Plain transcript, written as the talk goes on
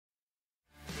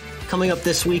Coming up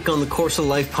this week on the Course of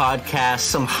Life podcast,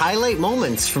 some highlight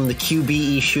moments from the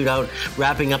QBE Shootout,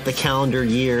 wrapping up the calendar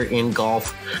year in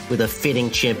golf with a fitting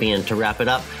champion to wrap it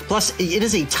up. Plus, it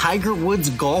is a Tiger Woods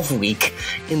golf week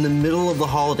in the middle of the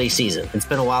holiday season. It's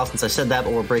been a while since I said that,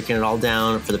 but we're breaking it all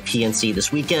down for the PNC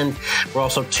this weekend. We're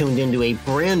also tuned into a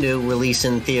brand new release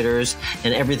in theaters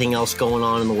and everything else going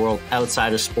on in the world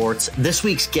outside of sports. This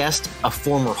week's guest, a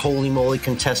former Holey Moley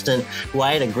contestant who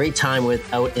I had a great time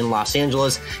with out in Los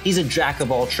Angeles. He's a jack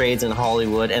of all trades in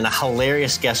Hollywood and a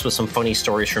hilarious guest with some funny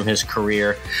stories from his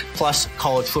career. Plus,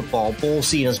 college football bowl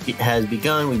season has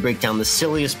begun. We break down the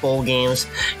silliest bowl games,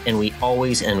 and we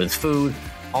always end with food.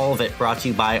 All of it brought to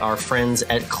you by our friends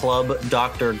at Club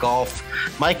Dr. Golf.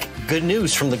 Mike, good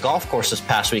news from the golf course this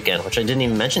past weekend, which I didn't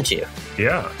even mention to you.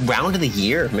 Yeah. Round of the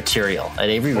year material at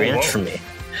Avery Ranch for me.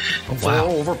 Oh, wow.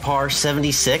 4 over par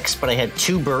 76, but I had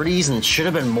 2 birdies and should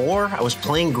have been more. I was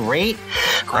playing great.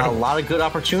 A lot of good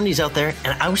opportunities out there,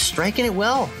 and I was striking it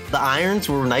well. The irons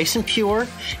were nice and pure,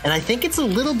 and I think it's a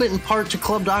little bit in part to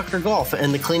Club Dr. Golf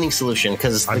and the cleaning solution,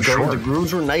 because the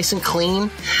grooves were nice and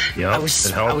clean. Yeah, I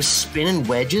was spinning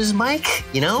wedges, Mike,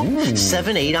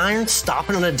 7, 8 irons,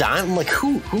 stopping on a dime. I'm like,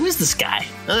 who is this guy?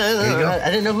 I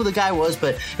didn't know who the guy was,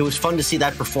 but it was fun to see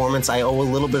that performance. I owe a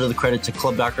little bit of the credit to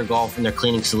Club Dr. Golf and their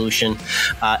cleaning solution.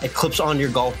 It clips onto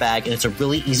your golf bag, and it's a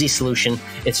really easy solution.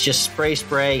 It's just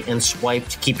spray, and swipe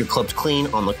to keep your clubs clean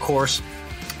on the course.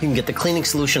 You can get the cleaning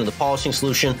solution or the polishing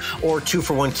solution, or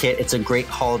 2-for-1 kit. It's a great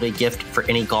holiday gift for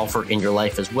any golfer in your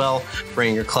life as well.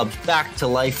 Bring your clubs back to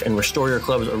life and restore your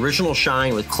club's original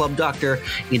shine with Club Doctor,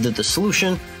 either the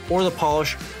solution or the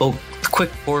polish, both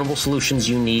quick portable solutions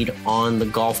you need on the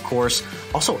golf course.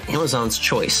 Also, Amazon's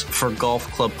choice for golf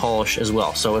club polish as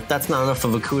well. So if that's not enough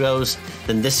of a kudos,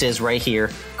 then this is right here.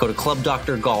 Go to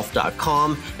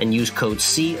clubdoctorgolf.com and use code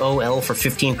COL for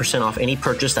 15% off any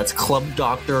purchase. That's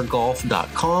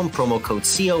clubdoctorgolf.com, promo code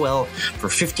COL for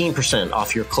 15%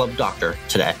 off your Club Doctor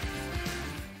today.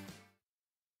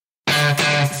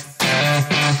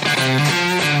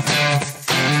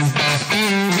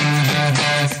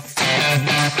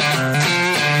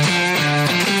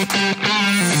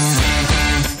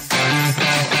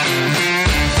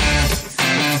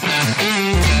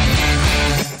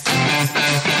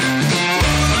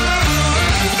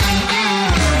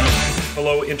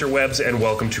 Interwebs, and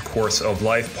welcome to Course of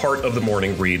Life, part of the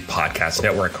Morning Read Podcast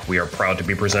Network. We are proud to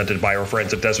be presented by our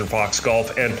friends at Desert Fox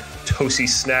Golf and Toasty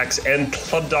Snacks and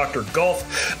Club Dr.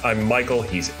 Golf. I'm Michael,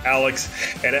 he's Alex.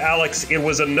 And Alex, it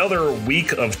was another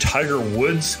week of Tiger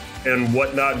Woods and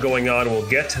whatnot going on. We'll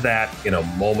get to that in a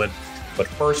moment. But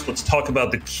first, let's talk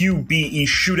about the QBE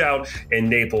Shootout in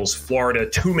Naples, Florida.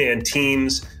 2-man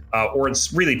teams, or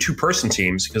it's really 2-person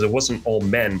teams, because it wasn't all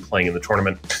men playing in the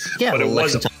tournament. Yeah, but it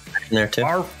was there too.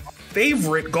 Our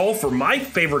favorite golfer, my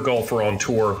favorite golfer on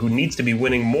tour, who needs to be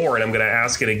winning more, and I'm going to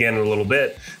ask it again in a little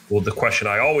bit. Well, the question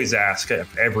I always ask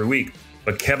every week,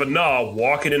 but Kevin Na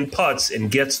walking in putts and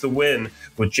gets the win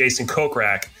with Jason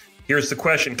Kokrak. Here's the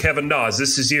question, Kevin Na, is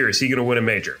this his year? Is he going to win a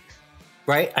major?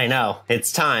 Right? I know.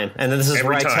 It's time. And then this is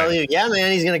where I tell you, yeah,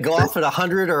 man, he's going to go off at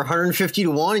 100 or 150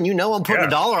 to 1, and I'm putting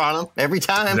 $1 on him every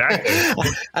time.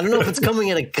 Exactly. I don't know if it's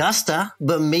coming at Augusta,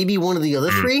 but maybe one of the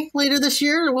other 3 later this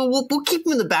year. We'll keep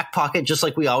him in the back pocket just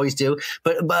like we always do.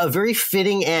 But a very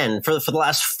fitting end for the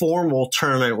last formal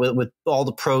tournament with all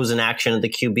the pros in action at the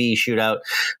QBE Shootout.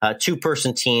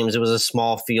 2-person teams. It was a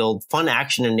small field. Fun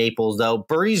action in Naples, though.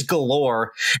 Birdies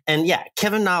galore. And yeah,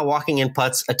 Kevin Na walking in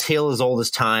putts, a tale as old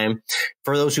as time.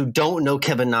 For those who don't know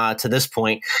Kevin Na to this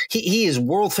point, he is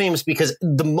world famous because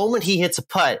the moment he hits a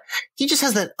putt, he just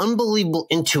has that unbelievable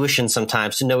intuition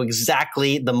sometimes to know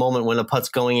exactly the moment when a putt's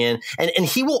going in. And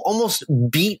he will almost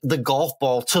beat the golf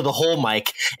ball to the hole,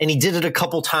 Mike. And he did it a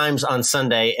couple times on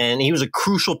Sunday. And he was a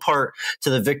crucial part to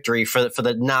the victory for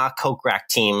the Na Kokrak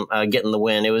team getting the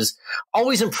win. It was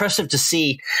always impressive to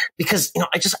see because,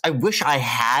 I wish I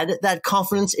had that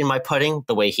confidence in my putting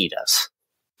the way he does.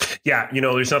 Yeah,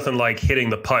 there's nothing like hitting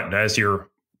the putt as your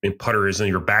putter is in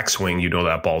your backswing.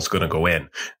 That ball's going to go in.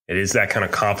 It is that kind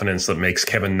of confidence that makes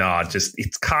Kevin Na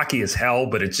it's cocky as hell,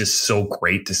 but it's just so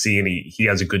great to see. And he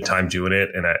has a good time doing it.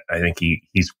 And I think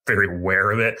he's very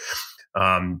aware of it.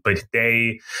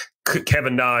 But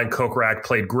Kevin Na and Kokrak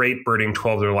played great, birding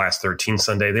 12 of their last 13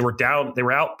 Sunday. They were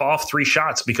out off 3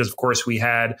 shots because, of course, we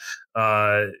had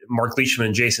Mark Leishman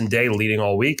and Jason Day leading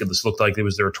all week, and this looked like it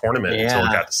was their tournament until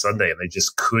it got to Sunday, and they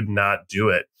just could not do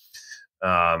it.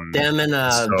 Them and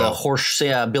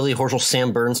the Billy Horschel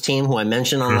Sam Burns team, who I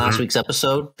mentioned on last week's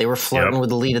episode, they were flirting with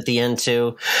the lead at the end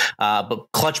too. But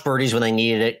clutch birdies when they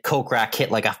needed it. Kokrak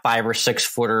hit like a 5 or 6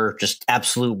 footer, just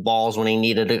absolute balls when he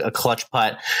needed a clutch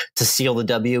putt to seal the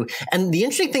W. And the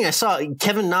interesting thing I saw,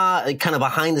 Kevin Na, kind of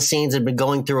behind the scenes, had been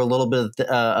going through a little bit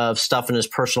of stuff in his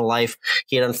personal life.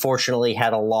 He had unfortunately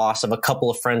had a loss of a couple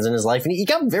of friends in his life, and he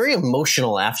got very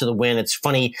emotional after the win. It's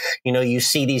funny, you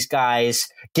see these guys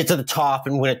get to the top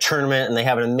and win a tournament and they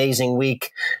have an amazing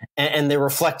week, and they're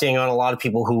reflecting on a lot of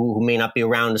people who may not be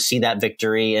around to see that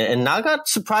victory. And Na got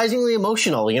surprisingly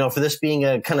emotional, for this being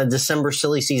a kind of December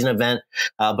silly season event,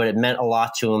 but it meant a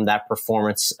lot to him, that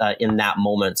performance in that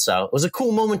moment. So it was a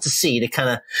cool moment to see, to kind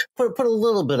of put a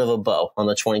little bit of a bow on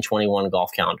the 2021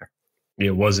 golf calendar.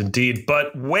 It was indeed.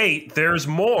 But wait, there's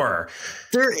more.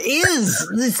 There is.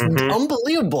 It's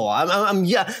unbelievable.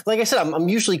 Like I said, I'm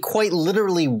usually quite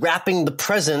literally wrapping the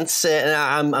presents, and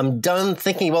I'm done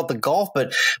thinking about the golf,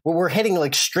 but we're heading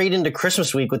like straight into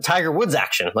Christmas week with Tiger Woods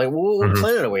action. Like, what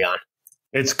planet are we on?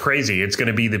 It's crazy. It's going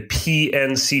to be the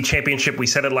PNC Championship. We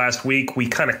said it last week. We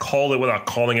kind of called it without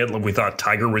calling it. We thought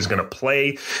Tiger was going to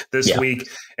play this week.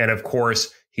 And of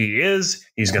course, he is.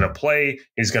 He's going to play.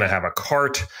 He's going to have a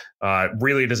cart.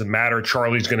 Really, it doesn't matter.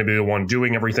 Charlie's going to be the one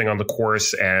doing everything on the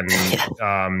course. And,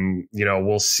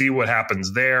 we'll see what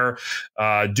happens there.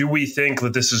 Do we think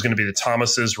that this is going to be the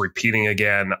Thomases repeating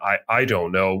again? I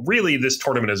don't know. Really, this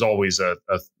tournament is always a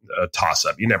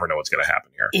toss-up. You never know what's going to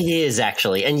happen here. It is,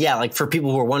 actually. And yeah, like for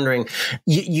people who are wondering,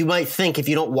 you might think if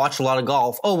you don't watch a lot of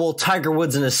golf, oh, well, Tiger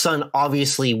Woods and his son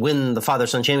obviously win the Father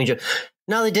Son Championship.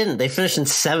 No, they didn't. They finished in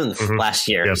 7th last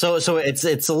year. Yep. So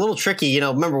it's a little tricky.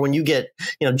 Remember when you get,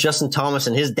 Justin Thomas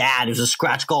and his dad, who's a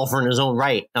scratch golfer in his own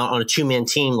right, on a 2-man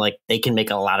team, like they can make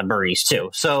a lot of birdies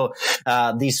too. So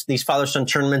these father-son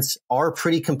tournaments are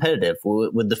pretty competitive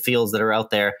with the fields that are out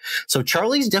there. So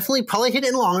Charlie's definitely probably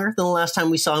hitting longer than the last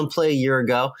time we saw him play a year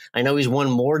ago. I know he's won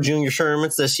more junior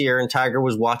tournaments this year, and Tiger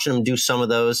was watching him do some of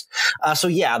those.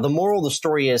 The moral of the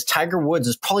story is Tiger Woods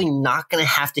is probably not going to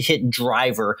have to hit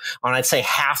driver on, I'd say,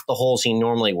 half the holes he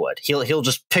normally would. He'll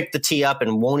just pick the tee up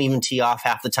and won't even tee off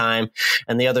half the time,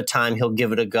 and the other time he'll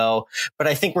give it a go. But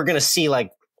I think we're going to see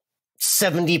like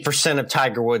 70% of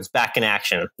Tiger Woods back in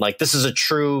action. Like this is a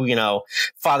true,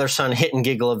 father-son hit and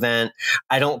giggle event.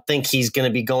 I don't think he's going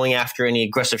to be going after any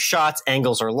aggressive shots,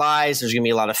 angles or lies. There's going to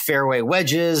be a lot of fairway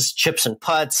wedges, chips and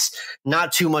putts,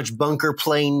 not too much bunker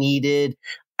play needed.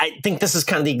 I think this is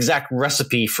kind of the exact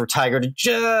recipe for Tiger to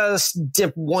just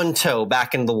dip one toe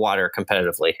back into the water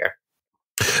competitively here.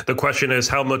 The question is,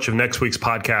 how much of next week's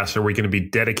podcast are we going to be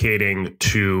dedicating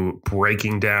to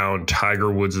breaking down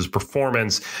Tiger Woods'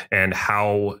 performance and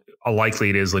how likely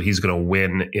it is that he's going to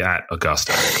win at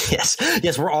Augusta?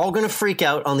 Yes, we're all going to freak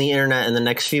out on the internet in the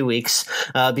next few weeks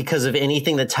because of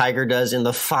anything that Tiger does in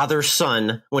the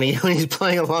father-son when he's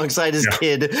playing alongside his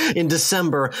kid in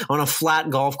December on a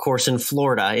flat golf course in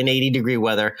Florida in 80-degree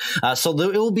weather. So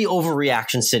it will be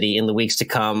overreaction city in the weeks to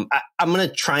come. I'm going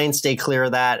to try and stay clear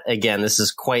of that. Again, this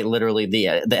is quite literally the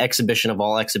exhibition of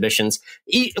all exhibitions.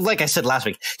 Like I said last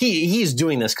week, he's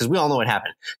doing this because we all know what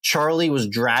happened. Charlie was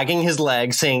dragging his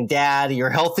leg saying, Dad, you're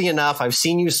healthy enough. I've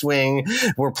seen you swing.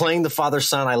 We're playing the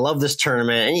father-son. I love this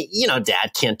tournament. And,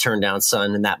 Dad can't turn down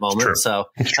son in that moment. So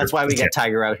that's why we got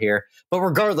Tiger out here. But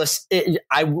regardless,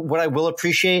 what I will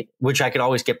appreciate, which I could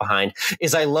always get behind,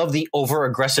 is I love the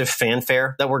over-aggressive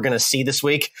fanfare that we're going to see this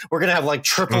week. We're going to have like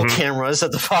triple cameras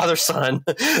at the father-son.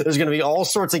 There's going to be all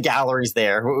sorts of galleries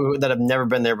there that have never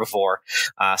been there before.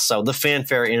 So the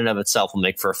fanfare in and of itself will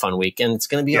make for a fun week. And it's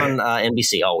going to be on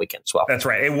NBC all weekend as well. That's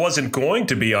right. It wasn't going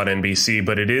to be on NBC,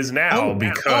 but it is now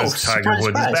because Tiger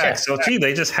Woods is back. So,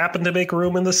 they just happened to make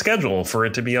room in the schedule for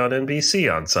it to be on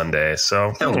NBC on Sunday.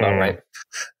 So sounds about right.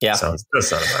 Yeah. That sounds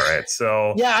about right.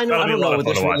 So I don't know what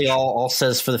this really all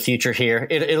says for the future here.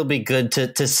 It'll be good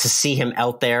to see him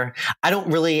out there. I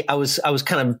was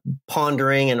kind of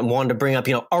pondering and wanted to bring up,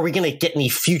 are we going to get any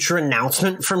future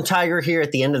announcement from Tiger here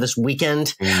at the end of this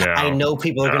weekend? No, I know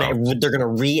people are going to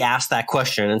re-ask that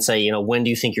question and say, when do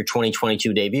you think your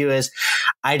 2022 debut is?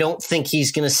 I don't think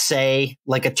he's going to say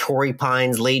like a Torrey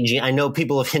Pines late June. I know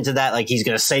people have hinted that like he's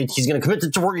going to say he's going to commit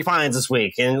to Torrey Pines this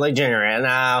week in late January. And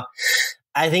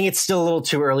I think it's still a little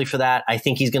too early for that. I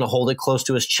think he's going to hold it close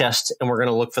to his chest, and we're going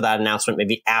to look for that announcement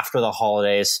maybe after the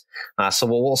holidays. So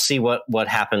we'll see what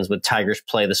happens with Tiger's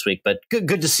play this week. But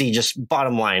good to see, just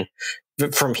bottom line,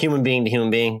 from human being to human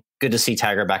being, good to see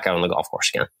Tiger back out on the golf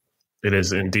course again. It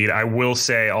is indeed. I will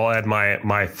say, I'll add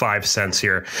my 5 cents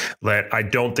here, that I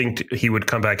don't think he would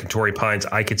come back in Torrey Pines.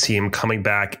 I could see him coming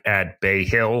back at Bay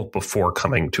Hill before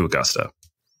coming to Augusta.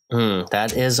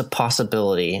 That is a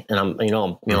possibility, and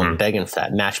I'm begging for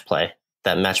that match play.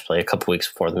 A couple weeks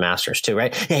before the Masters too,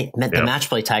 right? Hey, the match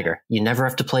play, Tiger. You never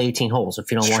have to play 18 holes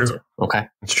if you don't want to. Okay,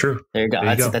 it's true. There you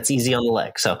go. That's easy on the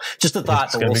leg. So just a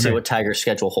thought, but we'll see what Tiger's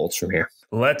schedule holds from here.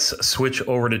 Let's switch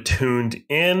over to Tuned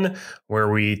In, where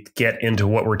we get into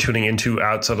what we're tuning into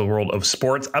outside the world of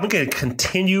sports. I'm going to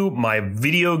continue my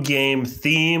video game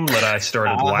theme that I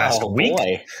started last week.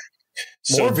 Boy.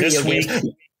 So this week.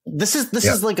 This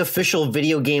is like official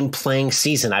video game playing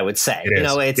season, I would say.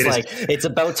 It's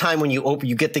about time when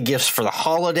you get the gifts for the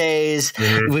holidays.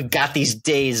 Mm-hmm. We've got these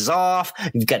days off.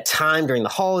 You've got time during the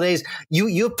holidays.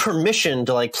 You have permission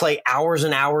to like play hours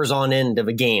and hours on end of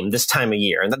a game this time of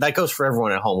year. And that goes for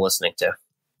everyone at home listening to.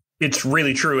 It's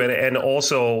really true. And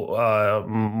also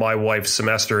my wife's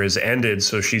semester is ended,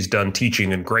 so she's done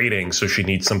teaching and grading, so she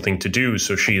needs something to do.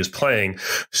 So she is playing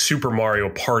Super Mario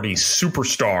Party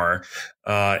Superstar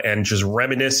and just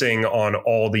reminiscing on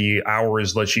all the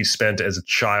hours that she spent as a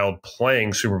child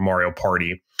playing Super Mario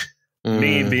Party.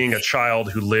 Me being a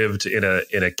child who lived in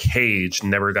a cage,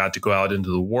 never got to go out into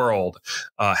the world,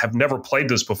 have never played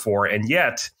this before. And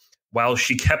yet, while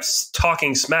she kept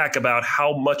talking smack about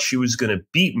how much she was going to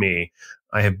beat me,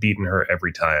 I have beaten her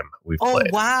every time we've played. Oh,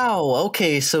 wow.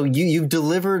 Okay, so you've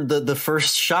delivered the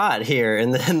first shot here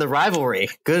in the rivalry.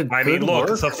 Good. I mean, look,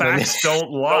 the facts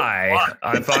don't lie.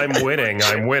 If I'm winning,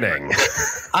 I'm winning.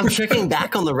 I'm checking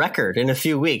back on the record in a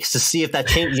few weeks to see if that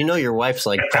changed. You know, your wife's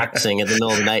like practicing in the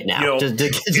middle of the night now.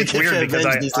 It's weird because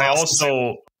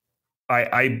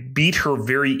I beat her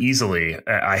very easily.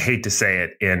 I hate to say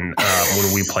it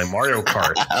when we play Mario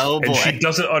Kart. And she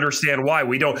doesn't understand why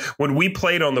we don't. When we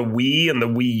played on the Wii and the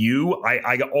Wii U,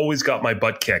 I always got my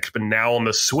butt kicked. But now on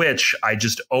the Switch, I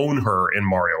just own her in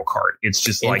Mario Kart. It's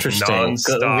just like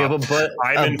nonstop. We have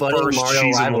I'm in first,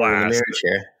 she's in last.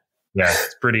 Yeah,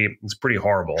 it's pretty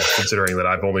horrible considering that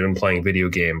I've only been playing video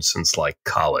games since like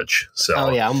college. So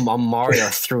I'm Mario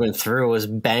through and through. Was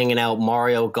banging out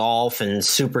Mario Golf and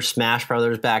Super Smash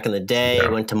Brothers back in the day. I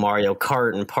went to Mario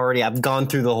Kart and Party. I've gone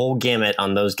through the whole gamut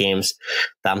on those games.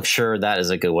 I'm sure that is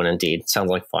a good one indeed. Sounds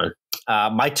like fun.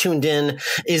 My tuned in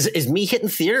is me hitting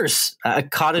theaters. I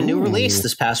caught a new release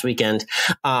this past weekend.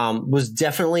 Was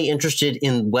definitely interested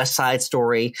in West Side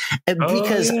Story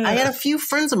because I had a few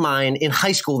friends of mine in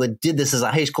high school that did this as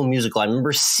a high school musical. I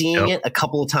remember seeing it a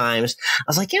couple of times. I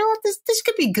was like, you know what, this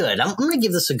could be good. I'm going to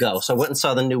give this a go. So I went and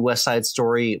saw the new West Side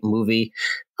Story movie.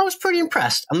 I was pretty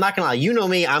impressed. I'm not going to lie. You know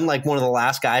me. I'm like one of the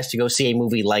last guys to go see a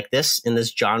movie like this in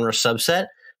this genre subset.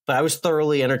 But I was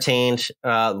thoroughly entertained.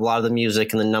 A lot of the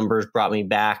music and the numbers brought me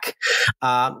back.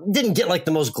 Didn't get like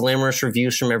the most glamorous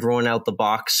reviews from everyone out the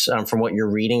box from what you're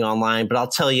reading online. But I'll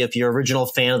tell you, if you're an original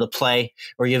fan of the play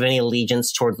or you have any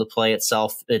allegiance towards the play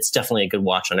itself, it's definitely a good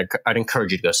watch. And I'd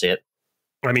encourage you to go see it.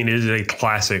 I mean, it is a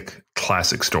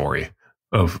classic story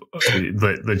of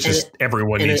that just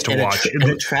everyone needs to watch. And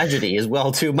a tragedy as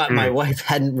well, too. My wife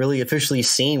hadn't really officially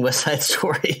seen West Side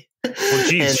Story. Well,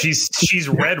 geez, she's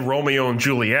read Romeo and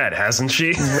Juliet, hasn't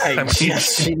she? Right. I mean,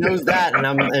 she knows that,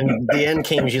 and the end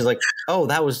came. She's like, "Oh,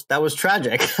 that was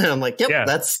tragic." And I'm like, "Yep,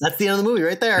 that's the end of the movie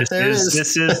right there."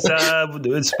 This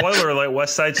is spoiler alert: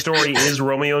 West Side Story is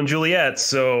Romeo and Juliet.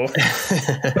 So,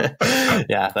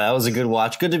 yeah, that was a good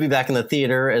watch. Good to be back in the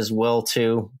theater as well,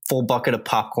 too. Full bucket of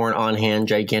popcorn on hand,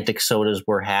 gigantic sodas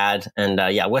were had, and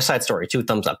West Side Story. 2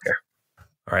 thumbs up here.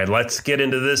 All right, let's get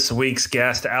into this week's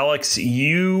guest. Alex,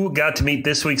 you got to meet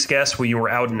this week's guest when you were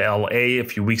out in L.A. a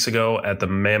few weeks ago at the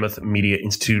Mammoth Media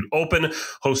Institute Open,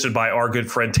 hosted by our good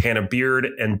friend Tanner Beard.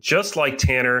 And just like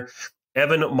Tanner,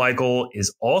 Evan Michael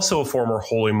is also a former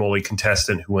Holey Moley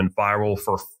contestant who went viral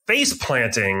for face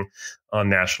planting on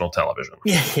national television.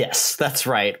 Yes, that's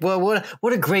right. Well,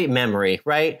 what a great memory,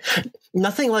 right?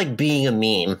 Nothing like being a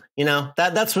meme. You know,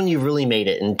 that's when you really made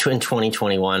it in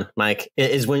 2021, Mike,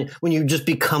 is when you just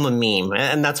become a meme.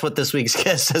 And that's what this week's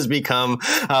guest has become.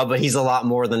 But he's a lot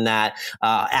more than that.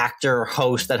 Actor,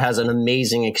 host that has an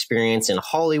amazing experience in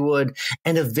Hollywood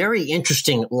and a very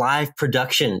interesting live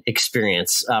production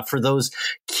experience for those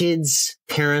kids,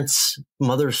 parents,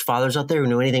 mothers, fathers out there who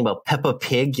know anything about Peppa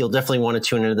Pig. You'll definitely want to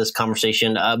tune into this conversation.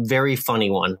 A very funny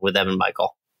one with Evan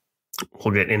Michael.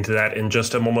 We'll get into that in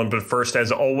just a moment. But first,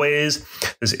 as always,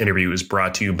 this interview is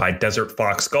brought to you by Desert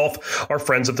Fox Golf, our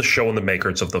friends of the show and the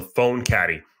makers of the Phone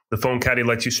Caddy. The Phone Caddy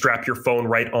lets you strap your phone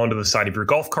right onto the side of your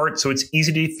golf cart, so it's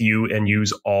easy to view and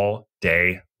use all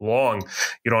day long.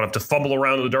 You don't have to fumble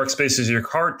around in the dark spaces of your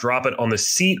cart, drop it on the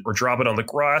seat, or drop it on the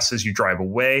grass as you drive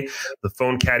away. The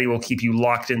Phone Caddy will keep you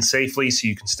locked in safely so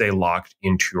you can stay locked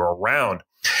into your round.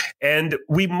 And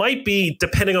we might be,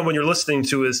 depending on when you're listening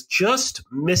to us, just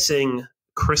missing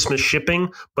Christmas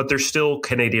shipping, but there's still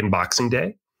Canadian Boxing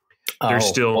Day. There's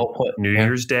still New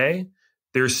Year's Day.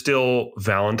 There's still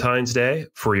Valentine's Day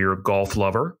for your golf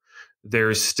lover.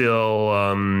 There's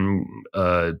still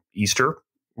Easter.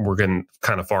 We're getting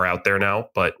kind of far out there now,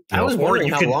 but I was wondering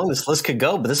how long this list could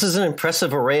go, but this is an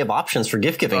impressive array of options for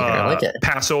gift giving here. I like it.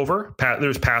 Passover.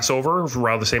 There's Passover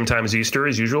around the same time as Easter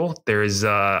as usual. There's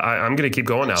I'm going to keep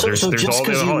going now. So just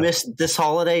because you missed this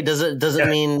holiday, does it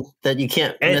mean that you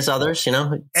can't miss others?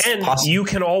 You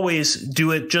can always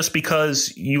do it just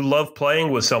because you love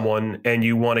playing with someone and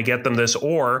you want to get them this,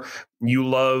 or you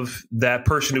love that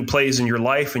person who plays in your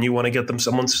life and you want to get them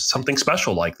something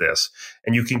special like this.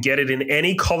 And you can get it in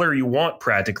any color you want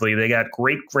practically. They got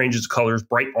great ranges of colors,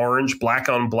 bright orange, black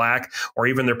on black, or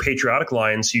even their patriotic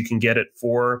line. So you can get it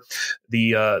for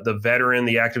the veteran,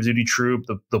 the active duty troop,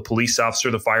 the police officer,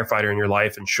 the firefighter in your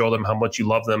life, and show them how much you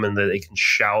love them and that they can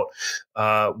shout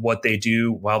what they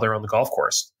do while they're on the golf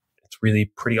course. It's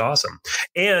really pretty awesome.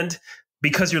 And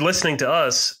because you're listening to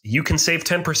us, you can save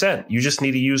 10%. You just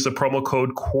need to use the promo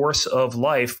code Course of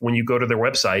Life when you go to their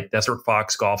website,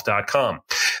 desertfoxgolf.com.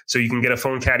 So you can get a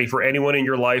phone caddy for anyone in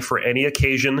your life for any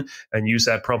occasion and use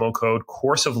that promo code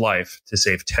Course of Life to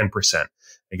save 10%.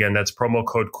 Again, that's promo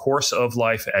code Course of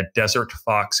Life at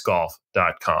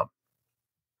desertfoxgolf.com.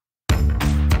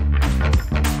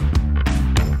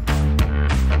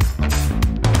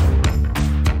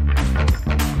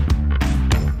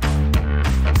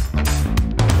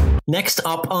 Next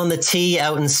up on the tee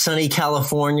out in sunny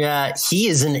California, he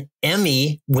is an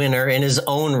Emmy winner in his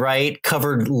own right,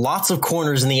 covered lots of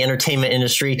corners in the entertainment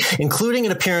industry, including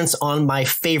an appearance on my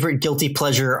favorite guilty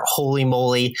pleasure, Holey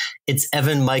Moley. It's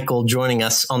Evan Michael joining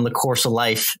us on the Course of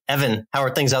Life. Evan, how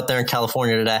are things out there in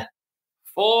California today?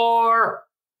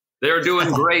 They're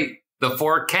doing great. The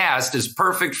forecast is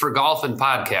perfect for golf and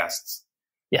podcasts.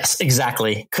 Yes,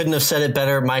 exactly. Couldn't have said it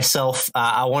better myself.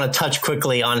 I want to touch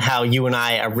quickly on how you and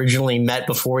I originally met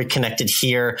before we connected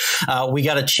here. We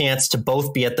got a chance to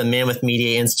both be at the Mammoth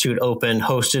Media Institute Open,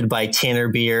 hosted by Tanner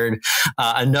Beard,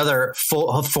 another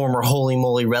former Holey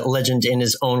Moley legend in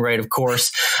his own right, of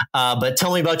course. But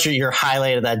tell me about your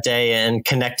highlight of that day and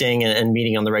connecting and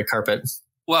meeting on the red carpet.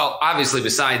 Well, obviously,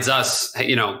 besides us,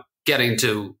 getting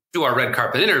to do our red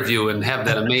carpet interview and have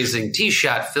that amazing tee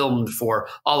shot filmed for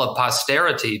all of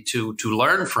posterity to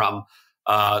learn from.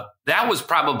 That was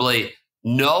probably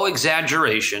no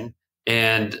exaggeration.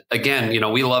 And again,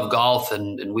 we love golf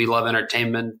and we love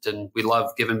entertainment and we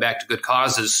love giving back to good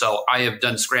causes. So I have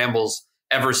done scrambles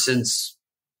ever since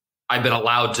I've been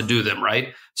allowed to do them.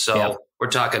 Right. So We're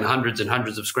talking hundreds and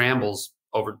hundreds of scrambles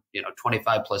over,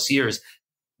 25 plus years.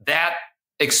 That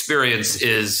experience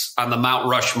is on the Mount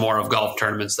Rushmore of golf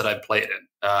tournaments that I've played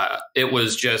in. It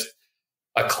was just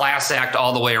a class act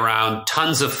all the way around,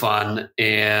 tons of fun.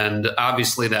 And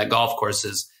obviously that golf course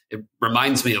it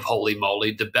reminds me of Holey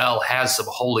Moley. DeBell has some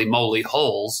Holey Moley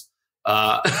holes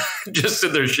just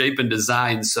in their shape and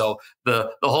design. So the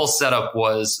whole setup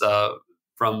was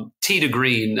from tee to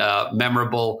green,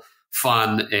 memorable,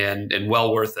 fun, and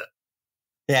well worth it.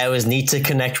 Yeah, it was neat to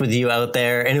connect with you out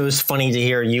there. And it was funny to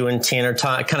hear you and Tanner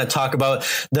kind of talk about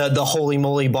the Holey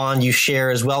Moley bond you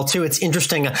share as well, too. It's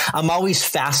interesting. I'm always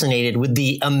fascinated with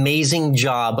the amazing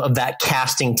job of that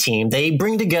casting team. They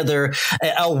bring together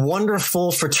a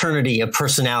wonderful fraternity of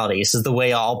personalities, is the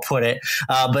way I'll put it.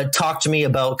 But talk to me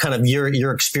about kind of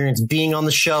your experience being on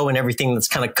the show and everything that's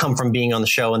kind of come from being on the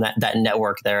show and that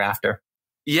network thereafter.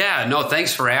 Yeah, no,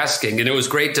 thanks for asking. And it was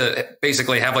great to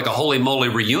basically have like a Holey Moley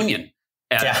reunion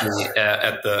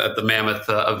at the Mammoth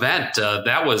event.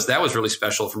 That was really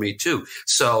special for me too.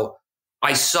 So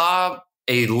I saw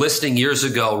a listing years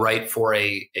ago, right, for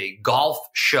a golf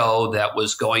show that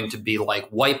was going to be like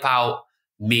Wipeout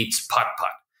meets Putt Putt.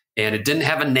 And it didn't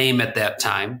have a name at that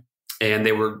time. And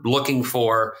they were looking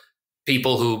for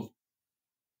people who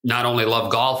not only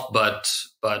love golf, but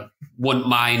wouldn't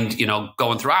mind,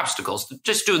 going through obstacles,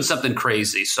 just doing something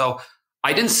crazy. So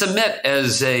I didn't submit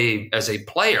as a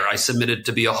player. I submitted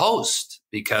to be a host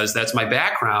because that's my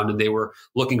background, and they were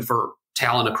looking for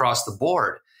talent across the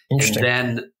board. And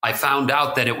then I found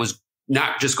out that it was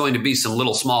not just going to be some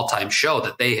little small time show,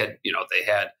 that they had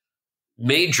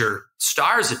major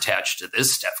stars attached to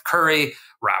this: Steph Curry,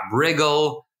 Rob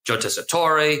Riggle, Joe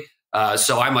Tessitore.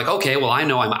 So I'm like, okay, well, I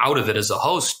know I'm out of it as a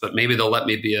host, but maybe they'll let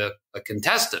me be a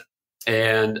contestant.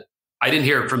 And I didn't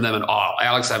hear from them at all.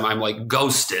 Alex, I'm like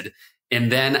ghosted. And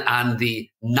then on the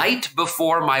night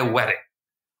before my wedding,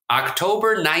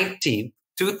 October 19th,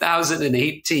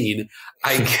 2018,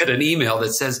 I get an email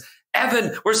that says,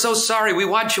 Evan, we're so sorry. We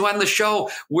want you on the show.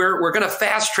 We're going to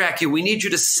fast track you. We need you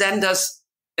to send us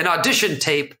an audition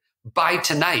tape by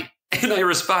tonight. And I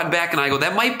respond back and I go,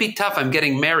 that might be tough. I'm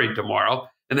getting married tomorrow.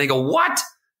 And they go, what?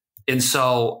 And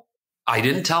so I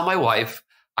didn't tell my wife.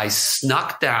 I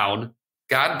snuck down.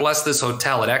 God bless this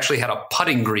hotel. It actually had a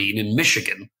putting green in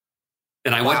Michigan.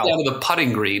 And I went down to the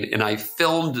putting green and I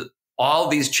filmed all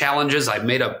these challenges. I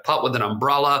made a putt with an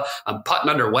umbrella. I'm putting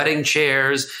under wedding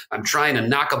chairs. I'm trying to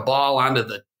knock a ball onto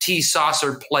the tea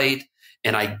saucer plate.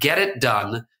 And I get it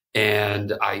done.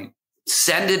 And I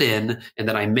send it in. And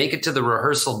then I make it to the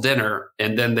rehearsal dinner.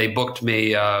 And then they booked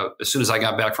me as soon as I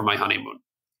got back from my honeymoon.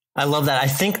 I love that. I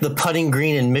think the putting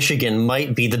green in Michigan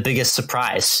might be the biggest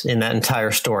surprise in that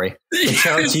entire story. So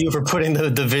shout out to you for putting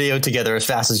the video together as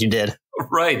fast as you did.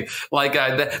 Right. Like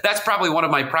that's probably one of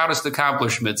my proudest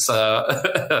accomplishments.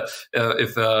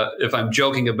 If I'm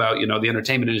joking about, the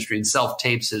entertainment industry and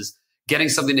self-tapes, is getting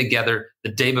something together the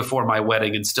day before my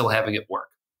wedding and still having it work.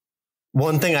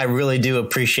 One thing I really do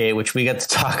appreciate, which we got to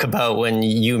talk about when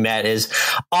you met, is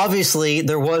obviously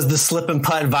there was the slip and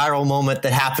putt viral moment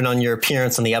that happened on your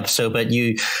appearance on the episode, but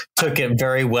you took it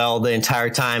very well the entire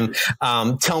time.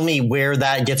 Tell me where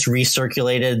that gets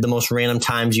recirculated, the most random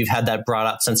times you've had that brought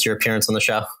up since your appearance on the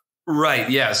show. Right.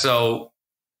 Yeah. So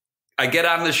I get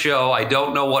on the show. I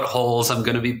don't know what holes I'm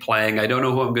going to be playing. I don't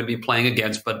know who I'm going to be playing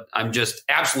against, but I'm just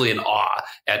absolutely in awe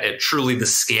at truly the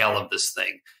scale of this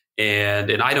thing.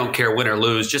 And I don't care win or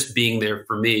lose, just being there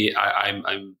for me.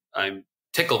 I'm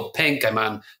tickled pink. I'm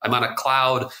on a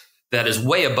cloud that is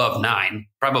way above 9,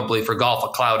 probably for golf, a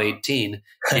cloud 18.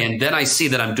 And then I see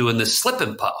that I'm doing this slip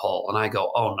and putt hole. And I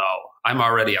go, oh no, I'm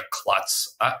already a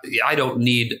klutz. I don't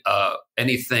need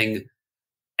anything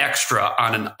extra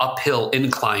on an uphill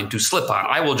incline to slip on.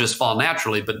 I will just fall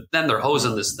naturally. But then they're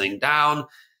hosing this thing down.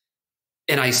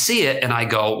 And I see it and I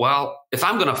go, well, if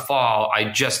I'm going to fall, I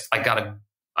just got to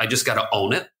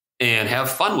own it and have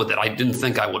fun with it. I didn't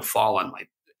think I would fall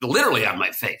literally on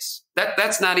my face.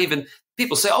 That's not even,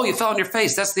 people say, oh, you fell on your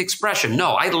face. That's the expression.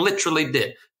 No, I literally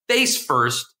did. Face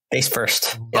first. Face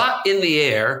first. Butt in the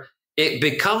air. It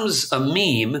becomes a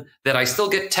meme that I still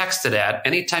get texted at.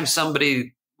 Anytime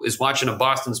somebody is watching a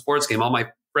Boston sports game, all my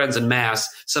friends en masse,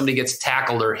 somebody gets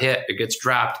tackled or hit or gets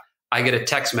dropped, I get a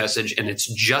text message and it's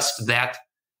just that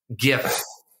GIF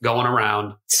going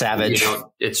around. Savage.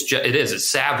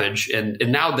 It's savage. And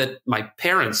now that my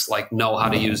parents know how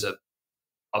to use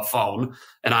a phone,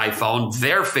 an iPhone,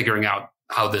 they're figuring out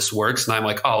how this works. And I'm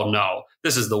like, oh no,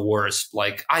 this is the worst.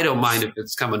 Like, I don't mind if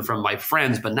it's coming from my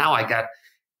friends, but now I got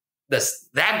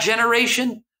that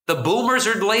generation, the boomers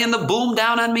are laying the boom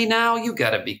down on me now. You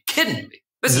gotta be kidding me.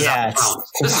 This is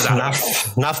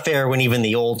not fair when even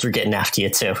the olds are getting after you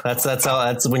too.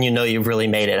 That's when you know you've really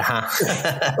made it, huh?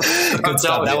 Good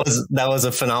stuff. That was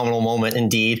a phenomenal moment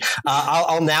indeed.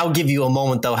 I'll now give you a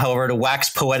moment though, however, to wax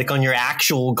poetic on your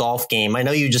actual golf game. I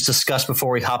know you just discussed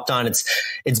before we hopped on.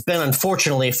 It's been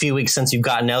unfortunately a few weeks since you've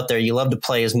gotten out there. You love to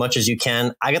play as much as you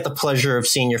can. I got the pleasure of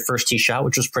seeing your first tee shot,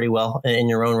 which was pretty well in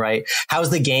your own right. How's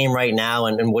the game right now,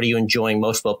 and what are you enjoying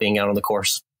most about being out on the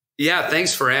course? Yeah,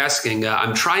 thanks for asking.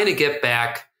 I'm trying to get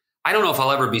back. I don't know if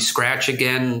I'll ever be scratch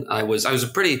again. I was a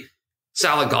pretty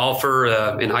solid golfer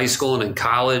in high school and in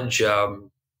college. I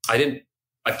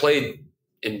played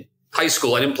in high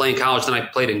school. I didn't play in college. Then I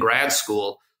played in grad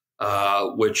school,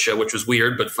 which was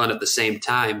weird but fun at the same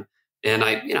time. And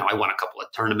I won a couple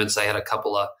of tournaments. I had a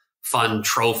couple of fun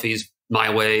trophies my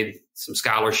way, some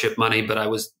scholarship money, but I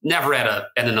was never at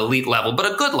an elite level, but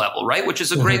a good level, right? Which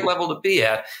is a great level to be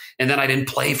at. And then I didn't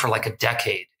play for like a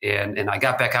decade. And I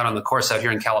got back out on the course out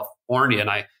here in California, and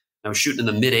I was shooting in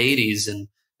the mid 80s, and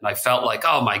I felt like,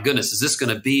 oh my goodness, is this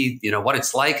going to be, what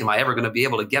it's like? Am I ever going to be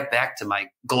able to get back to my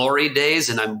glory days?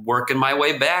 And I'm working my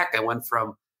way back. I went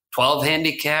from 12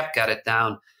 handicap, got it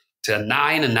down to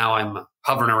 9, and now I'm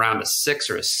hovering around a 6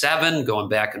 or a 7, going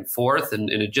back and forth. And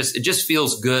it just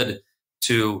feels good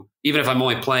to, even if I'm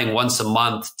only playing once a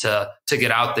month, to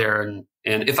get out there and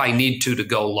if I need to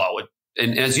go low.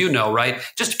 And as you know, right, it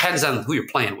just depends on who you're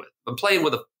playing with. If I'm playing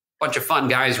with a bunch of fun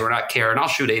guys who are not caring, I'll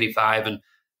shoot 85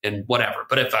 and whatever.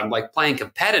 But if I'm playing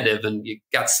competitive and you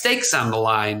got stakes on the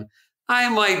line, I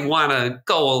might want to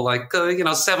go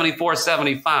 74,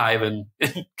 75 and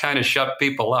kind of shut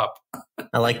people up.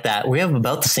 I like that. We have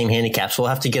about the same handicaps. We'll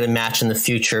have to get a match in the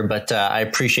future, but I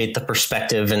appreciate the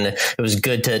perspective, and it was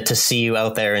good to see you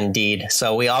out there indeed.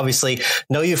 So we obviously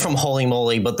know you from Holey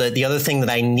Moley, but the other thing that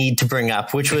I need to bring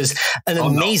up, which was an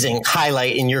amazing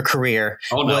highlight in your career,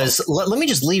 was let me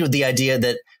just lead with the idea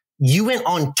that you went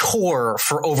on tour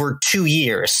for over 2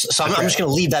 years. So I'm just going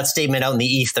to leave that statement out in the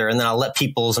ether, and then I'll let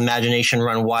people's imagination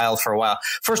run wild for a while.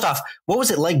 First off, what was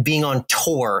it like being on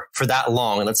tour for that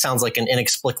long? And that sounds like an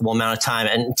inexplicable amount of time,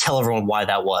 and tell everyone why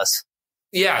that was.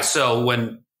 Yeah. So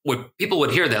when people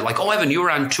would hear that, like, oh, Evan, you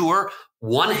were on tour.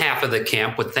 One half of the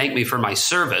camp would thank me for my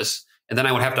service. And then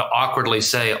I would have to awkwardly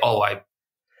say, oh,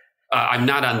 I'm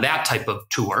not on that type of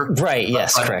tour. Right.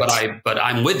 Yes. Correct. But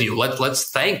I'm with you. Let's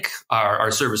thank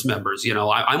our service members. You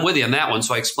know, I'm with you on that one.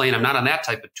 So I explain I'm not on that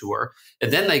type of tour.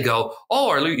 And then they go, oh,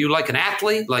 are you like an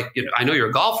athlete? Like, you know, I know you're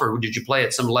a golfer. Did you play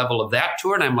at some level of that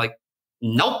tour? And I'm like,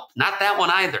 nope, not that one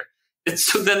either. And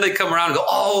so then they come around and go,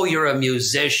 oh, you're a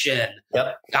musician.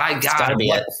 Yep. I got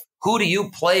it. Who do you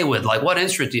play with? Like, what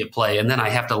instrument do you play? And then I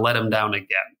have to let them down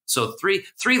again. So three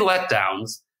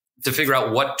letdowns to figure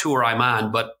out what tour I'm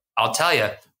on. But I'll tell you,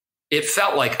 it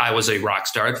felt like I was a rock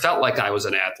star. It felt like I was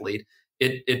an athlete.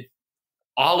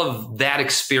 All of that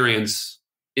experience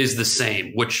is the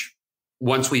same, which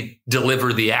once we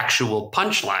deliver the actual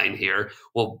punchline here,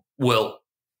 will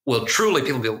truly,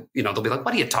 people will, you know, they'll be like,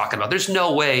 what are you talking about? There's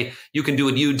no way you can do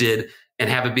what you did and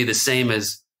have it be the same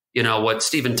as, you know, what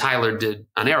Steven Tyler did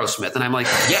on Aerosmith. And I'm like,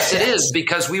 yes, it is,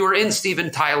 because we were in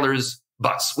Steven Tyler's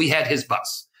bus. We had his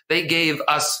bus. They gave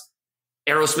us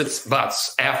Aerosmith's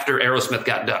bus after Aerosmith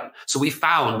got done. So we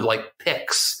found like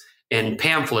pics and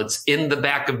pamphlets in the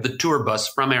back of the tour bus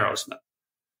from Aerosmith.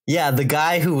 Yeah, the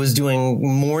guy who was doing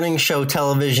morning show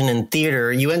television and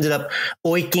theater, you ended up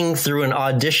oiking through an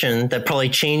audition that probably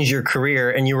changed your career,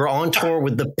 and you were on tour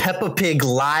with the Peppa Pig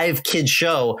live kid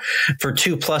show for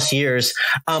 2+ years.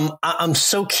 I'm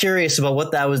so curious about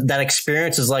what that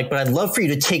experience is like, but I'd love for you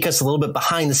to take us a little bit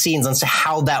behind the scenes on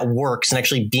how that works and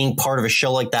actually being part of a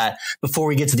show like that before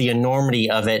we get to the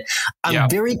enormity of it. I'm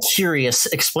very curious.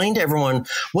 Explain to everyone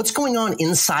what's going on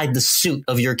inside the suit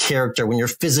of your character when you're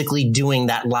physically doing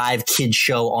that live kid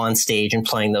show on stage and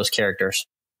playing those characters.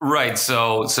 Right.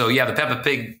 So yeah, the Peppa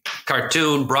Pig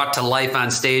cartoon brought to life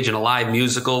on stage in a live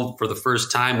musical for the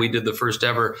first time. We did the first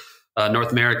ever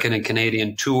North American and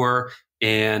Canadian tour.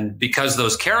 And because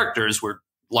those characters were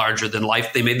larger than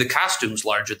life, they made the costumes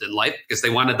larger than life because they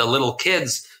wanted the little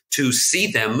kids to see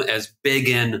them as big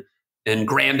and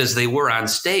grand as they were on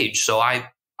stage. So I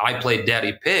played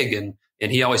Daddy Pig, and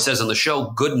he always says on the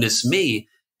show, goodness me.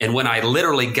 And when I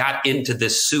literally got into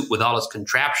this suit with all its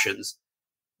contraptions,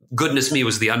 goodness me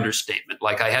was the understatement.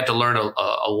 Like I had to learn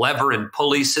a lever and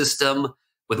pulley system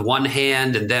with one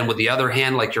hand. And then with the other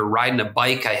hand, like you're riding a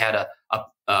bike, I had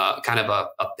a kind of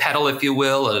a pedal, if you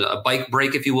will, a bike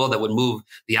brake, if you will, that would move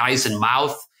the eyes and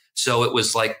mouth. So it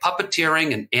was like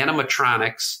puppeteering and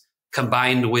animatronics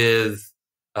combined with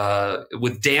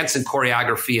dance and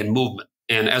choreography and movement.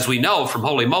 And as we know from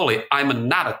Holey Moley, I'm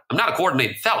not a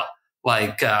coordinated fella.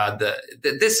 Like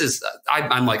this is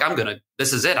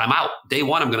it. I'm out. Day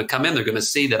one, I'm going to come in. They're going to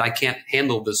see that I can't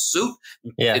handle the suit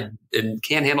and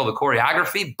can't handle the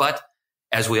choreography. But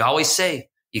as we always say,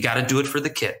 you got to do it for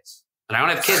the kids. And I don't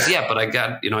have kids yet, but I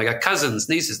got cousins,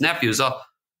 nieces, nephews.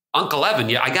 Uncle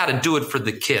Evan, I got to do it for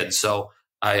the kids. So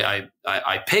I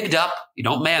pigged up. You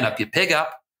don't man up, you pig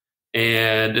up.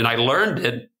 And I learned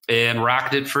it and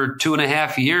rocked it for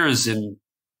 2.5 years in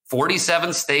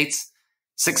 47 states.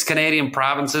 6 Canadian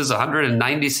provinces,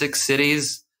 196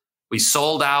 cities. We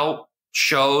sold out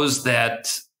shows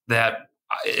that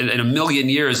in a million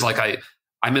years, like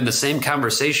I'm in the same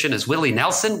conversation as Willie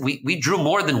Nelson. We drew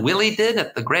more than Willie did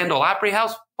at the Grand Ole Opry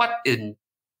House. What in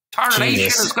tarnation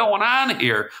is going on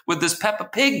here with this Peppa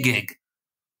Pig gig?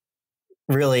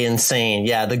 Really insane.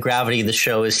 Yeah, the gravity of the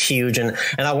show is huge. And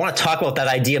I want to talk about that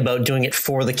idea about doing it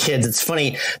for the kids. It's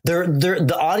funny. They're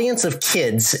the audience of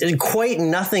kids, quite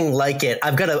nothing like it.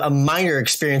 I've got a minor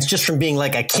experience just from being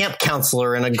like a camp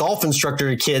counselor and a golf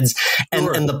instructor to kids.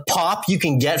 And the pop you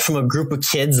can get from a group of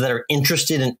kids that are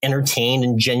interested and entertained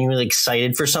and genuinely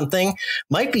excited for something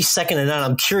might be second to none.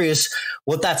 I'm curious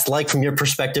what that's like from your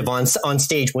perspective on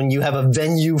stage when you have a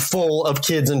venue full of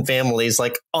kids and families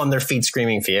like on their feet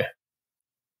screaming for you.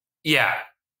 Yeah,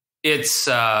 it's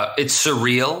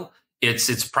surreal.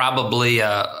 It's probably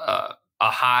a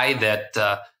high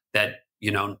that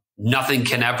nothing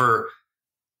can ever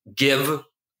give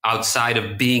outside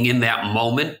of being in that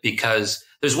moment. Because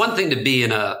there's one thing to be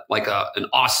in an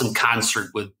awesome concert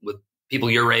with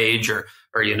people your age or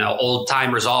old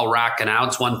timers all rocking out.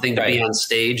 It's one thing to be on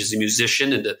stage as a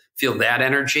musician and to feel that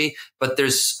energy. But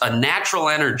there's a natural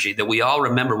energy that we all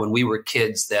remember when we were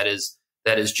kids that is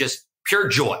just pure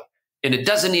joy. And it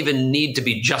doesn't even need to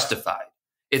be justified.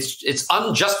 It's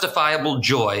unjustifiable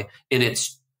joy, and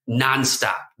it's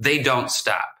nonstop. They don't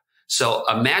stop. So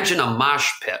imagine a mosh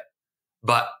pit,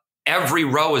 but every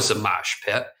row is a mosh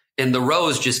pit, and the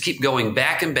rows just keep going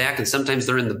back and back, and sometimes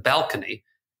they're in the balcony.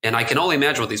 And I can only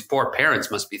imagine what these poor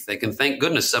parents must be thinking. Thank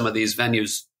goodness some of these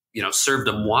venues, served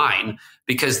them wine,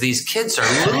 because these kids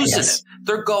are losing it.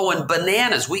 They're going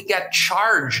bananas. We got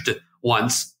charged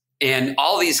once, and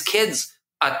all these kids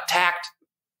attacked.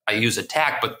 I use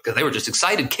attack, but because they were just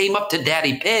excited, came up to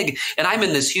Daddy Pig, and I'm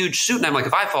in this huge suit, and I'm like,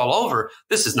 if I fall over,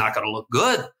 this is not going to look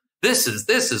good. This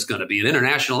is going to be an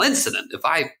international incident if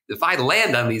I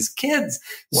land on these kids.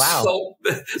 Wow.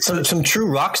 So, some true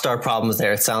rock star problems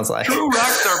there, it sounds like. True rock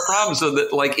star problems. So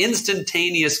that like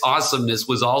instantaneous awesomeness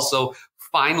was also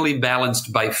finely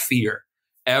balanced by fear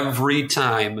every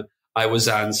time I was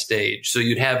on stage. So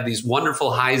you'd have these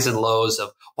wonderful highs and lows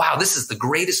of, wow, this is the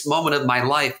greatest moment of my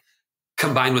life,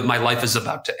 combined with my life is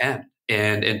about to end.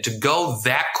 And to go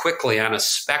that quickly on a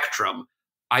spectrum,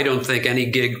 I don't think any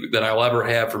gig that I'll ever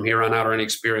have from here on out or any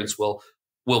experience will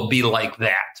be like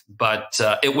that. But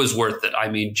it was worth it. I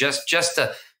mean, just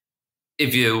to,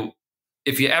 if you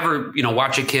ever,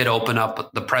 watch a kid open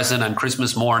up the present on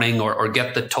Christmas morning or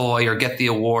get the toy or get the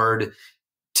award,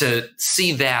 to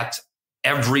see that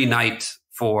every night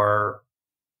for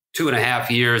 2.5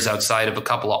 years outside of a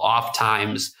couple of off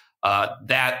times,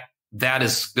 that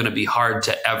is going to be hard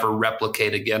to ever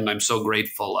replicate again. I'm so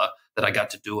grateful that I got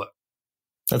to do it.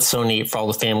 That's so neat for all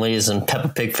the families and Peppa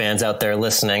Pig fans out there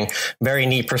listening. Very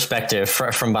neat perspective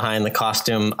from behind the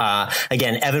costume.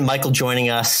 Again, Evan Michael joining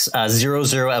us,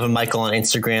 00 Evan Michael on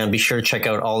Instagram. Be sure to check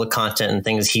out all the content and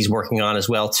things he's working on as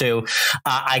well, too.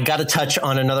 I got to touch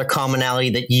on another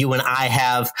commonality that you and I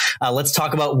have. Let's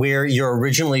talk about where you're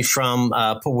originally from,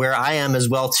 where I am as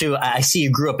well, too. I see you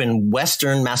grew up in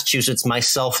Western Massachusetts,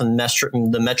 myself in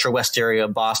the Metro West area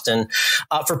of Boston.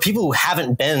 For people who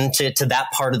haven't been to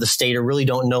that part of the state or really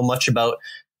don't know much about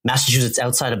Massachusetts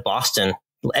outside of Boston,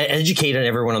 educate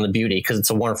everyone on the beauty, because it's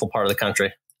a wonderful part of the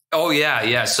country. Oh,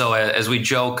 yeah. So as we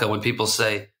joke, when people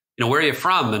say, where are you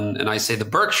from? And I say the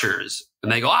Berkshires,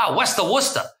 and they go, west of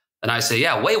Worcester. And I say,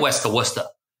 yeah, way west of Worcester.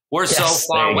 We're so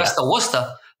far west of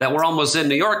Worcester that we're almost in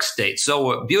New York State.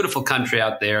 So beautiful country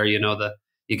out there. You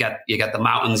got the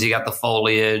mountains, you got the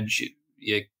foliage,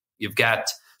 you've got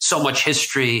so much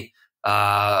history.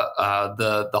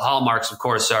 The hallmarks, of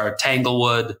course, are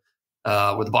Tanglewood,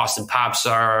 where the Boston Pops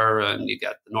are, and you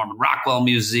got the Norman Rockwell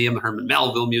Museum, the Herman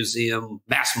Melville Museum,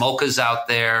 Mass MoCA's out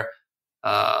there,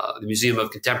 the Museum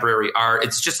of Contemporary Art.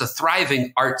 It's just a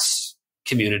thriving arts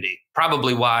community.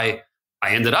 Probably why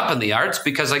I ended up in the arts,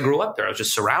 because I grew up there. I was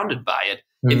just surrounded by it.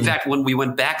 Mm. In fact, when we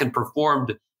went back and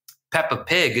performed Peppa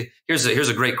Pig, here's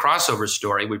a great crossover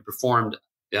story. We performed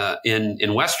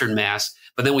in Western Mass,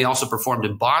 but then we also performed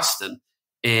in Boston.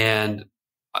 And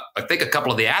I think a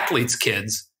couple of the athletes'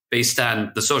 kids, based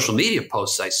on the social media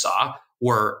posts I saw,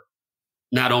 were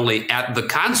not only at the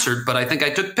concert, but I think I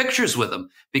took pictures with them,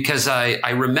 because I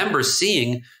remember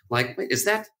seeing, like, wait, is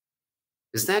that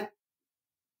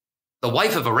the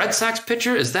wife of a Red Sox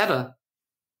pitcher? Is that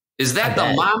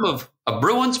the mom of a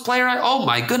Bruins player? Oh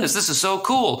my goodness, this is so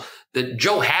cool. That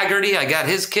Joe Haggerty, I got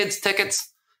his kids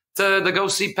tickets to go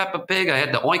see Peppa Pig. I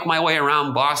had to oink my way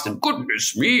around Boston.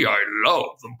 Goodness me, I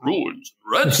love the Bruins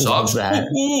and Red Sox.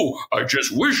 Ooh, I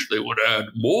just wish they would add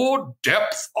more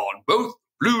depth on both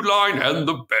blue line and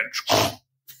the bench.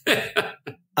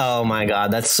 Oh my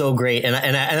God, that's so great, and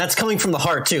that's coming from the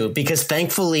heart too, because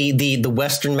thankfully the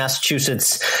Western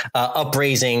Massachusetts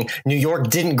upraising, New York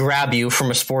didn't grab you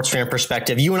from a sports fan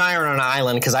perspective. You and I are on an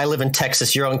island, because I live in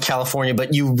Texas, you're out in California,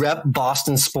 but you rep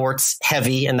Boston sports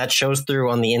heavy, and that shows through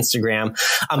on the Instagram.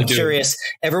 I'm curious,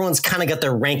 everyone's kind of got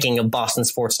their ranking of Boston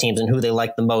sports teams and who they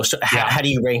like the most. How do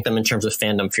you rank them in terms of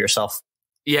fandom for yourself?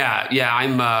 Yeah,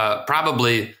 I'm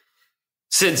probably.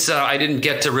 Since I didn't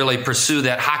get to really pursue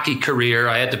that hockey career,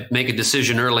 I had to make a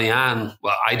decision early on.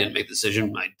 Well, I didn't make the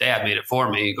decision. My dad made it for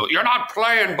me. He goes, "You're not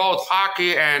playing both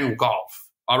hockey and golf.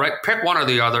 All right, pick one or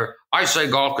the other." I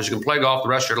say golf because you can play golf the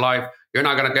rest of your life. You're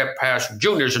not going to get past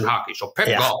juniors in hockey, so pick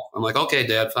golf. I'm like, okay,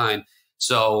 Dad, fine.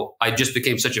 So I just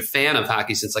became such a fan of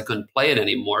hockey since I couldn't play it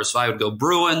anymore. So I would go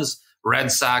Bruins,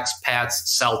 Red Sox,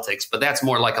 Pats, Celtics. But that's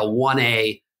more like a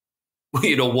 1A.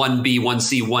 1B,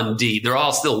 1C, 1D. They're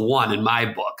all still one in my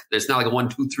book. There's not like a 1,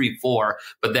 2, 3, 4,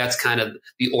 but that's kind of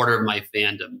the order of my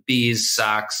fandom. Bees,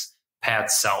 Sox,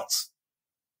 Pats, Celts.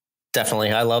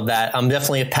 Definitely. I love that. I'm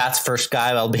definitely a Pats first guy.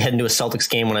 I'll be heading to a Celtics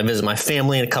game when I visit my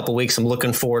family in a couple of weeks. I'm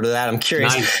looking forward to that. I'm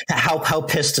curious, how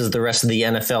pissed is the rest of the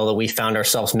NFL that we found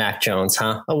ourselves Mac Jones,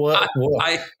 huh?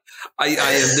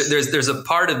 There's a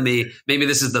part of me, maybe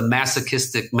this is the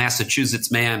masochistic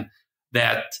Massachusetts man,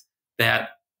 that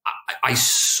I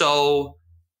so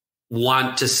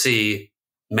want to see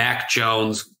Mac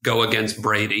Jones go against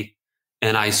Brady,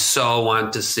 and I so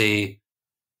want to see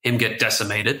him get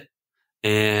decimated.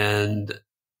 And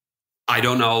I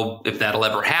don't know if that'll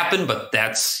ever happen, but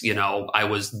that's, I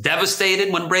was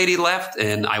devastated when Brady left,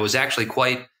 and I was actually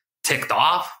quite ticked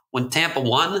off when Tampa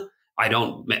won. I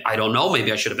don't know.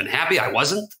 Maybe I should have been happy. I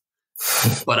wasn't.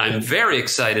 But I'm very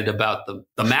excited about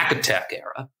the Mac Attack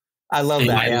era. I love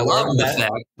that. I love the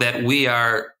fact that we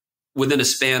are within a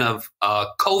span of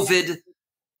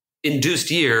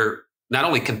COVID-induced year, not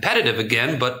only competitive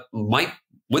again, but might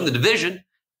win the division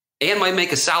and might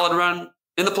make a solid run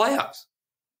in the playoffs.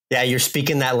 Yeah, you're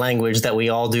speaking that language that we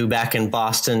all do back in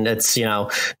Boston. It's,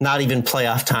 not even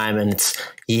playoff time. And it's,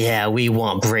 we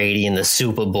want Brady in the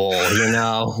Super Bowl.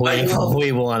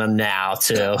 We want him now,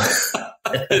 too.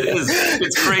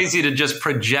 It's crazy to just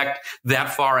project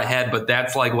that far ahead, but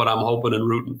that's like what I'm hoping and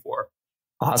rooting for.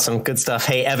 Awesome. Good stuff.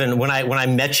 Hey, Evan, when I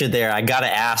met you there, I got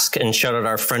to ask and shout out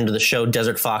our friend of the show,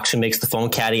 Desert Fox, who makes the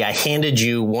phone caddy. I handed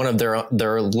you one of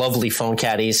their lovely phone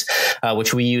caddies,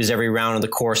 which we use every round of the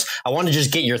course. I want to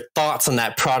just get your thoughts on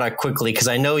that product quickly, because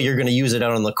I know you're going to use it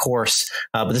out on the course.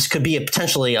 But this could be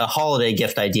potentially a holiday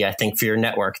gift idea, I think, for your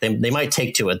network. They might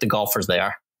take to it, the golfers they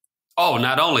are. Oh,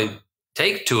 not only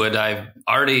take to it, I've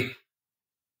already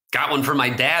got one for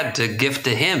my dad to gift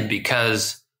to him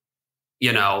because,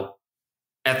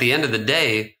 at the end of the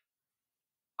day,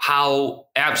 how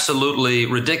absolutely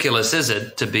ridiculous is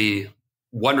it to be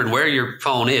wondering where your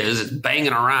phone is,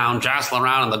 banging around, jostling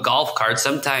around in the golf cart?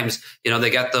 Sometimes, they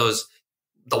got the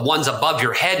ones above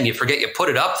your head and you forget you put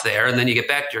it up there. And then you get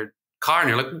back to your car and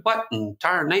you're like, what in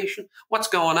tarnation? What's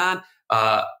going on?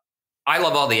 I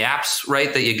love all the apps,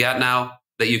 right, that you got now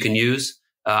that you can use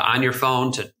on your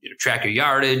phone to track your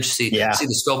yardage, see the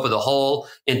scope of the hole,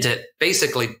 and to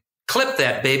basically clip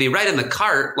that baby right in the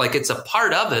cart like it's a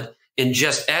part of it. And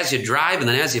just as you drive and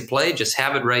then as you play, just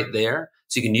have it right there.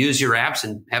 So you can use your apps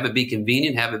and have it be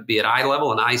convenient, have it be at eye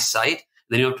level and eyesight. And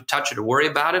then you don't have to touch it or worry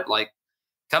about it. Like,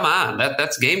 come on,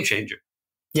 that's a game changer.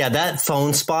 Yeah, that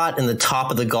phone spot in the top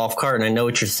of the golf cart, and I know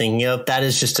what you're thinking of, that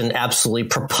is just an absolutely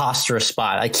preposterous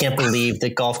spot. I can't believe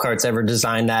that golf carts ever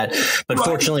designed that. But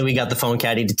fortunately, we got the phone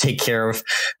caddy to take care of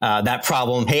that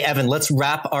problem. Hey, Evan, let's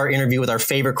wrap our interview with our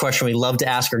favorite question we love to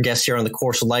ask our guests here on the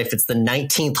Course of Life. It's the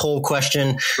 19th hole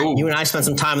question. Ooh. You and I spent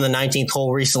some time in the 19th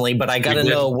hole recently, but I got to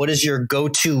know, what is your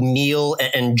go-to meal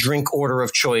and drink order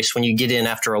of choice when you get in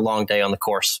after a long day on the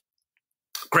course?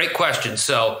 Great question.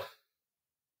 So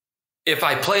if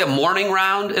I play a morning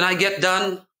round and I get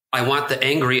done, I want the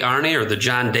Angry Arnie or the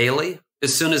John Daly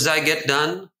as soon as I get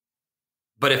done.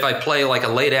 But if I play like a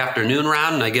late afternoon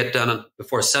round and I get done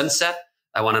before sunset,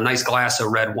 I want a nice glass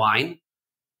of red wine.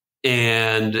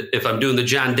 And if I'm doing the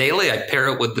John Daly, I pair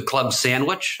it with the club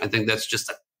sandwich. I think that's just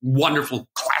a wonderful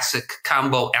classic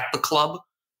combo at the club,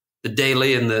 the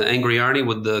Daly and the Angry Arnie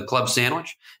with the club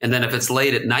sandwich. And then if it's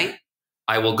late at night,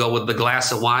 I will go with the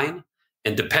glass of wine.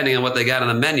 And depending on what they got on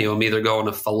the menu, I'm either going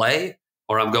to filet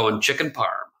or I'm going chicken parm.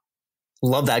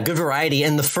 Love that. Good variety.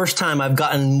 And the first time I've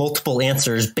gotten multiple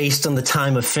answers based on the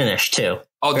time of finish, too.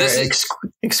 Oh, this is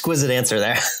exquisite answer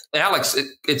there. Alex,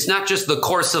 it's not just the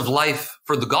course of life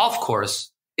for the golf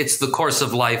course. It's the course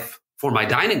of life for my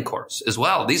dining course as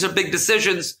well. These are big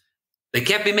decisions. They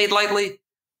can't be made lightly,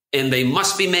 and they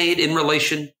must be made in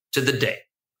relation to the day.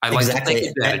 I like to take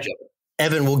advantage of it.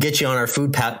 Evan, we'll get you on our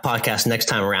food podcast next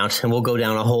time around, and we'll go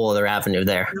down a whole other avenue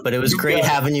there. But it was great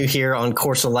having you here on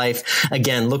Course of Life.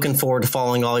 Again, looking forward to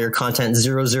following all your content.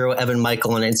 00 Evan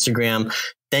Michael on Instagram.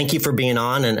 Thank you for being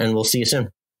on, and we'll see you soon.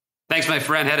 Thanks, my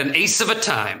friend. Had an ace of a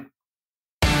time.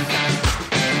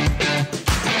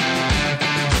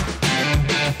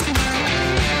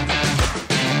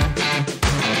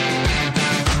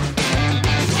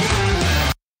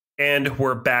 And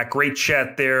we're back. Great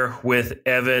chat there with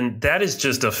Evan. That is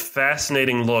just a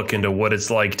fascinating look into what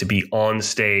it's like to be on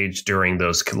stage during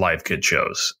those live kid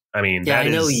shows. I mean, that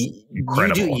is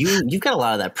incredible. You've got a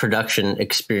lot of that production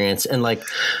experience and like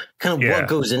kind of what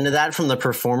goes into that from the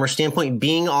performer standpoint,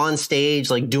 being on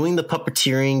stage, like doing the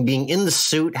puppeteering, being in the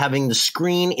suit, having the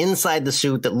screen inside the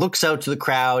suit that looks out to the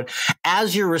crowd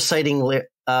as you're reciting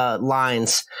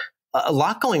lines. A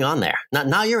lot going on there.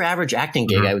 Not your average acting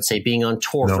gig, I would say, being on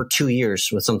tour for 2 years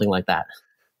with something like that.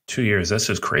 2 years. That's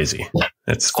just crazy.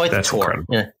 That's quite the tour.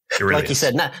 Incredible. Yeah. Really like you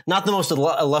said, not the most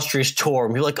illustrious tour.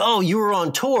 People are like, oh, you were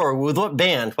on tour with what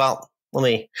band? Well, let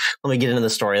me get into the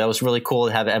story. That was really cool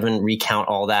to have Evan recount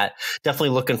all that. Definitely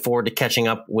looking forward to catching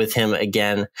up with him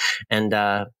again. And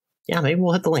maybe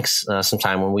we'll hit the links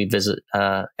sometime when we visit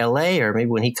LA, or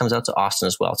maybe when he comes out to Austin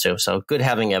as well too. So good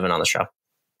having Evan on the show.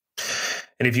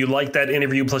 And if you like that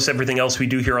interview plus everything else we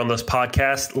do here on this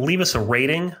podcast, leave us a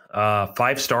rating. 5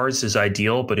 stars is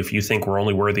ideal, but if you think we're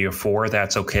only worthy of 4,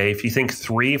 that's okay. If you think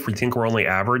 3, if we think we're only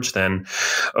average, then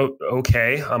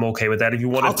okay, I'm okay with that. If you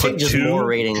want to put just 2 more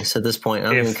ratings at this point, I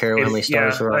don't even care how many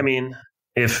stars there are. I mean,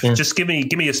 just give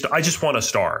me a star. I just want a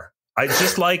star. I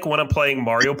just like when I'm playing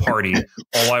Mario Party,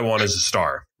 all I want is a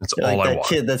star. That's You're all like I that want.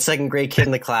 kid, that second grade kid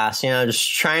in the class,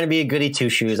 just trying to be a goody two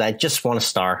shoes. I just want a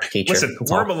star, teacher. Listen,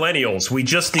 we're millennials. We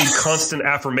just need constant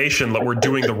affirmation that we're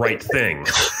doing the right thing.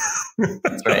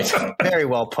 That's right. Very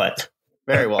well put.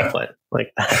 Very well put.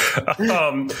 Like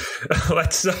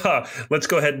let's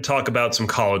go ahead and talk about some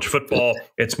college football.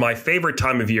 It's my favorite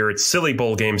time of year. It's silly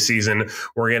bowl game season.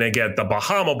 We're going to get the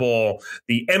Bahama Bowl,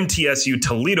 the MTSU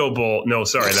Toledo Bowl. No,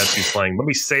 sorry, that's who's playing. Let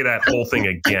me say that whole thing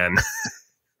again.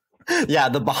 Yeah,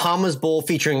 the Bahamas Bowl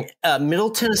featuring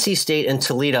Middle Tennessee State and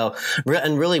Toledo.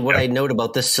 And really what I note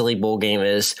about this silly bowl game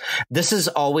is this is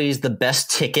always the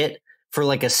best ticket for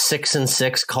like a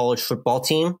 6-6 college football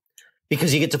team,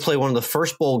 because you get to play one of the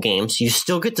first bowl games. You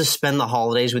still get to spend the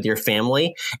holidays with your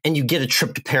family, and you get a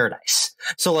trip to paradise.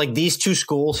 So like these two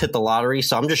schools hit the lottery.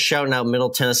 So I'm just shouting out Middle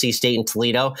Tennessee State and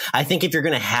Toledo. I think if you're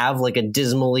going to have like a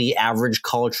dismally average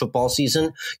college football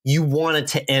season, you want it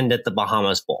to end at the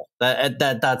Bahamas Bowl.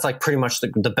 That's like pretty much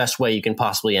the best way you can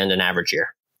possibly end an average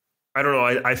year. I don't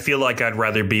know. I feel like I'd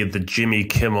rather be at the Jimmy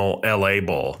Kimmel LA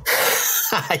Bowl.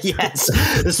 Yes,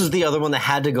 this was the other one that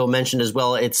had to go mentioned as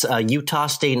well. It's Utah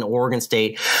State and Oregon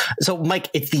State. So, Mike,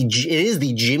 it is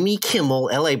the Jimmy Kimmel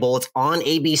LA Bowl. It's on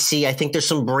ABC. I think there's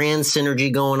some brand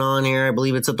synergy going on here. I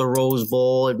believe it's at the Rose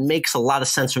Bowl. It makes a lot of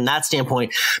sense from that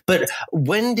standpoint. But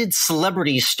when did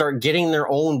celebrities start getting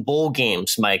their own bowl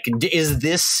games, Mike? Is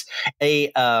this a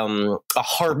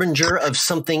harbinger of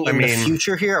something in the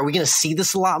future here? Are we going to see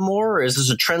this a lot more? Or is this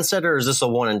a trendsetter, or is this a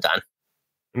one and done?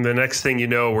 The next thing you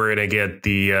know, we're going to get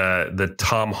the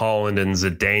Tom Holland and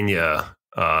Zidane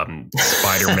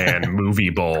Spider-Man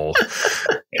movie bowl,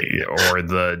 or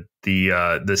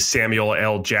the Samuel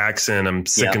L. Jackson. I'm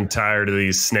sick and tired of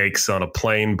these snakes on a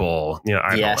plane bowl.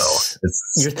 I don't know.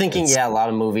 You're thinking, a lot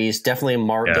of movies. Definitely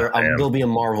there'll be a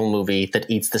Marvel movie that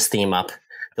eats this theme up.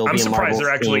 I'm surprised there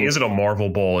actually isn't a Marvel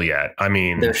Bowl yet. I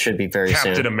mean, there should be very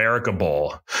soon. Captain America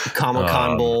Bowl.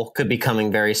 Comic-Con Bowl could be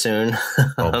coming very soon.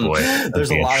 Oh boy.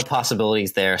 There's a lot of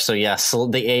possibilities there. So yes,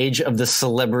 the age of the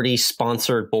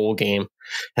celebrity-sponsored bowl game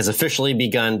has officially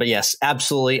begun. But yes,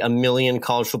 absolutely a million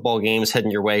college football games heading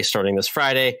your way starting this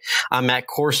Friday. I'm at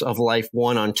Course of Life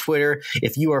 1 on Twitter.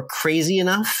 If you are crazy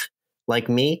enough, like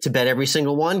me, to bet every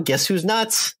single one, guess who's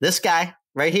nuts? This guy.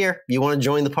 Right here. You want to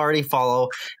join the party? Follow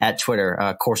at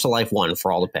Twitter, Course of Life 1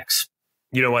 for all the picks.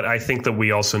 You know what? I think that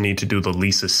we also need to do the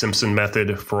Lisa Simpson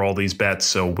method for all these bets.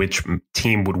 So which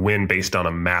team would win based on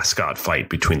a mascot fight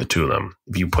between the two of them?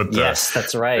 If you put yes,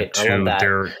 that's right. I love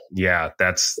that.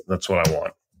 That's what I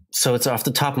want. So it's off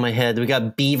the top of my head. We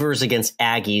got Beavers against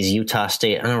Aggies, Utah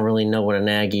State. I don't really know what an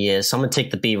Aggie is. So I'm going to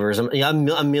take the Beavers. A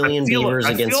million Beavers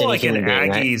against any human being. I feel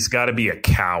like an Aggie's got to be a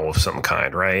cow of some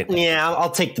kind, right? Yeah,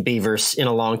 I'll take the Beavers in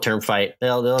a long-term fight.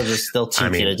 They'll teach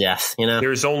you to death,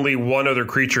 There's only one other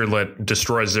creature that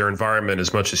destroys their environment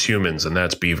as much as humans, and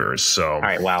that's beavers. So all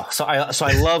right, wow. So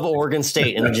I love Oregon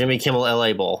State in the Jimmy Kimmel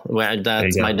LA Bowl.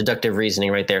 That's my deductive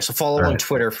reasoning right there. So follow on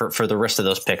Twitter for the rest of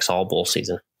those picks all bowl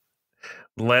season.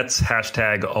 Let's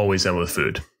hashtag always end with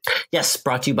food. Yes,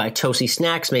 brought to you by Tosi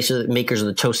Snacks, makers of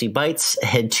the Tosi Bites.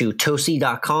 Head to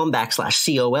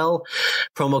tosi.com/COL.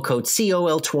 Promo code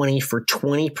COL20 for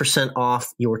 20%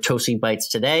 off your Tosi Bites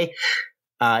today.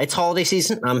 It's holiday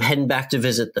season. I'm heading back to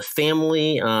visit the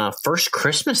family. First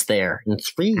Christmas there in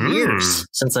 3 years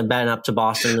since I've been up to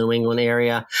Boston, New England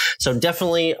area. So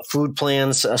definitely food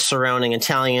plans surrounding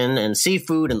Italian and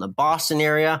seafood in the Boston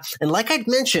area. And like I'd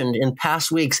mentioned in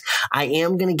past weeks, I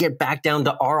am going to get back down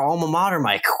to our alma mater,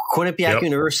 Mike, Quinnipiac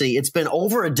University. It's been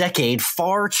over a decade,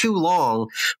 far too long,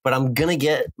 but I'm going to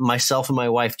get myself and my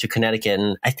wife to Connecticut.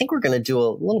 And I think we're going to do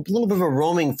a little bit of a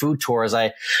roaming food tour as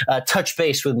I touch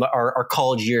base with our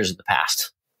college years of the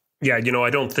past. Yeah, I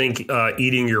don't think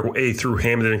eating your way through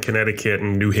Hamden, Connecticut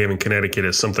and New Haven, Connecticut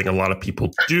is something a lot of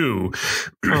people do.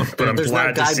 But I'm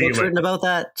glad to see written about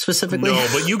that specifically. No,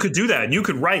 but you could do that. You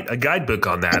could write a guidebook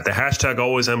on that. The hashtag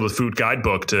always end with food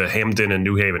guidebook to Hamden and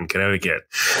New Haven, Connecticut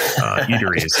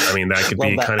eateries. I mean, that could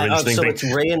be kind of interesting. So it's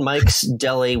Ray and Mike's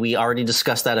Deli. We already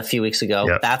discussed that a few weeks ago.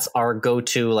 Yep. That's our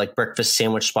go-to breakfast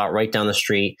sandwich spot right down the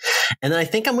street. And then I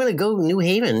think I'm going to go New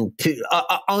Haven to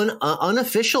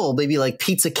unofficial, maybe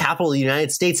pizza capital of the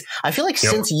United States. I feel like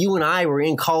since you and I were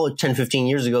in college 10, 15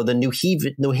 years ago, the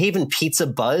New Haven pizza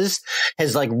buzz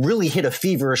has really hit a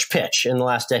feverish pitch in the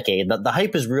last decade. The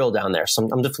hype is real down there. So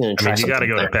I'm definitely going to try something. You got to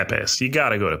go to Pepe's. You got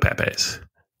to go to Pepe's.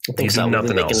 I think so.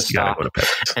 Nothing else. You got to go to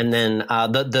Pepe's. And then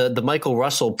the Michael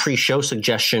Russell pre-show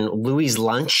suggestion, Louis'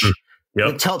 Lunch.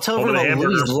 Yep. Tell everyone about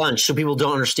Louis' lunch so people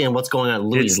don't understand what's going on at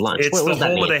Louis' lunch. It's the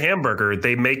home of the hamburger.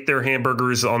 They make their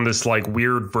hamburgers on this like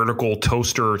weird vertical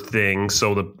toaster thing.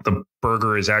 So the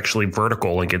burger is actually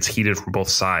vertical and gets heated from both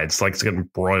sides, like it's getting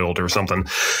broiled or something.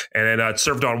 And then it's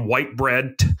served on white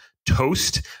bread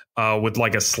toast with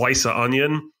like a slice of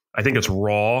onion. I think it's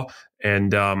raw.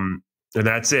 And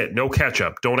that's it. No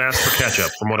ketchup. Don't ask for ketchup,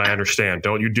 from what I understand.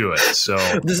 Don't you do it. So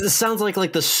this sounds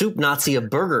like the soup Nazi of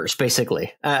burgers,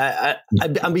 basically. I'd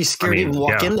be scared to even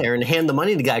walk in there and hand the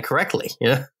money to the guy correctly.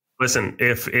 Yeah. Listen,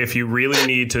 if you really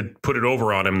need to put it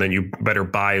over on him, then you better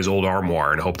buy his old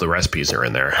armoire and hope the recipes are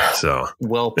in there. So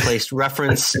well placed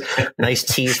reference. Nice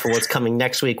tease for what's coming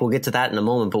next week. We'll get to that in a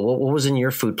moment. But what was in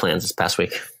your food plans this past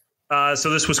week? So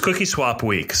this was cookie swap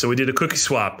week. So we did a cookie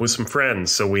swap with some friends.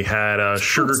 So we had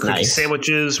sugar cookie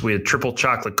sandwiches. We had triple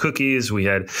chocolate cookies. We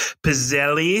had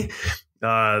pizzelli,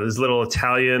 these little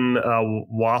Italian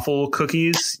waffle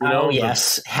cookies.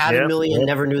 Yes. Had a million,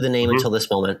 never knew the name until this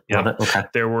moment. Love it. Okay.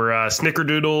 There were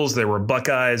snickerdoodles. There were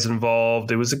Buckeyes involved.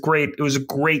 It was a great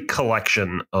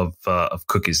collection of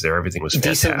cookies there. Everything was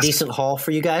fantastic. Decent haul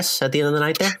for you guys at the end of the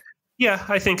night there? Yeah,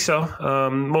 I think so.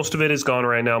 Most of it is gone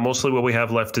right now. Mostly what we have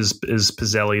left is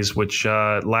pizzellis, which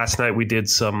last night we did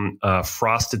some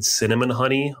frosted cinnamon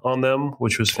honey on them,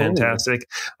 which was fantastic.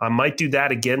 I might do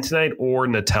that again tonight, or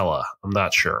Nutella. I'm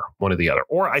not sure. One or the other.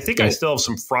 Or I think I still have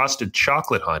some frosted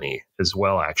chocolate honey as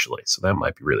well, actually. So that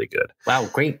might be really good. Wow,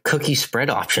 great cookie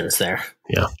spread options there.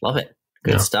 Yeah. Love it.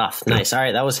 Good stuff. Nice. All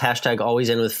right. That was #always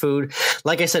in with food.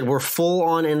 Like I said, we're full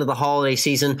on into the holiday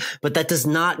season, but that does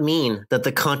not mean that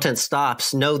the content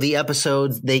stops. No, the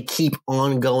episodes, they keep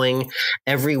on going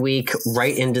every week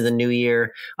right into the new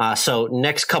year. So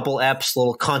next couple eps,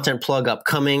 little content plug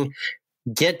upcoming.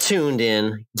 Get tuned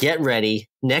in. Get ready.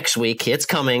 Next week, it's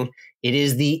coming. It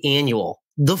is the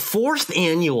 4th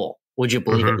annual. Would you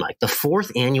believe it, Mike? The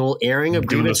 4th annual airing of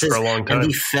grievances and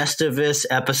the Festivus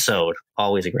episode.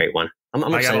 Always a great one. I'm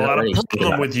I got a lot of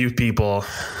problem with you people.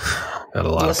 Got a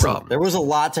lot of problems. There was a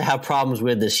lot to have problems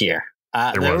with this year.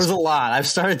 There was a lot. I've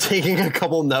started taking a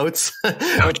couple notes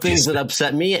of things that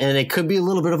upset me, and it could be a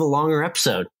little bit of a longer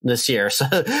episode this year.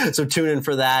 So tune in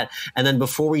for that. And then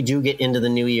before we do get into the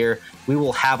new year, we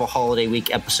will have a holiday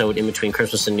week episode in between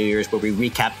Christmas and New Year's where we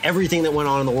recap everything that went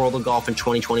on in the world of golf in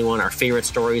 2021, our favorite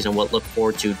stories, and what to look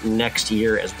forward to next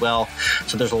year as well.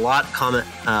 So there's a lot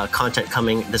of content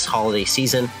coming this holiday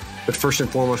season. But first and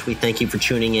foremost, we thank you for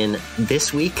tuning in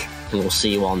this week, and we'll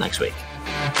see you all next week.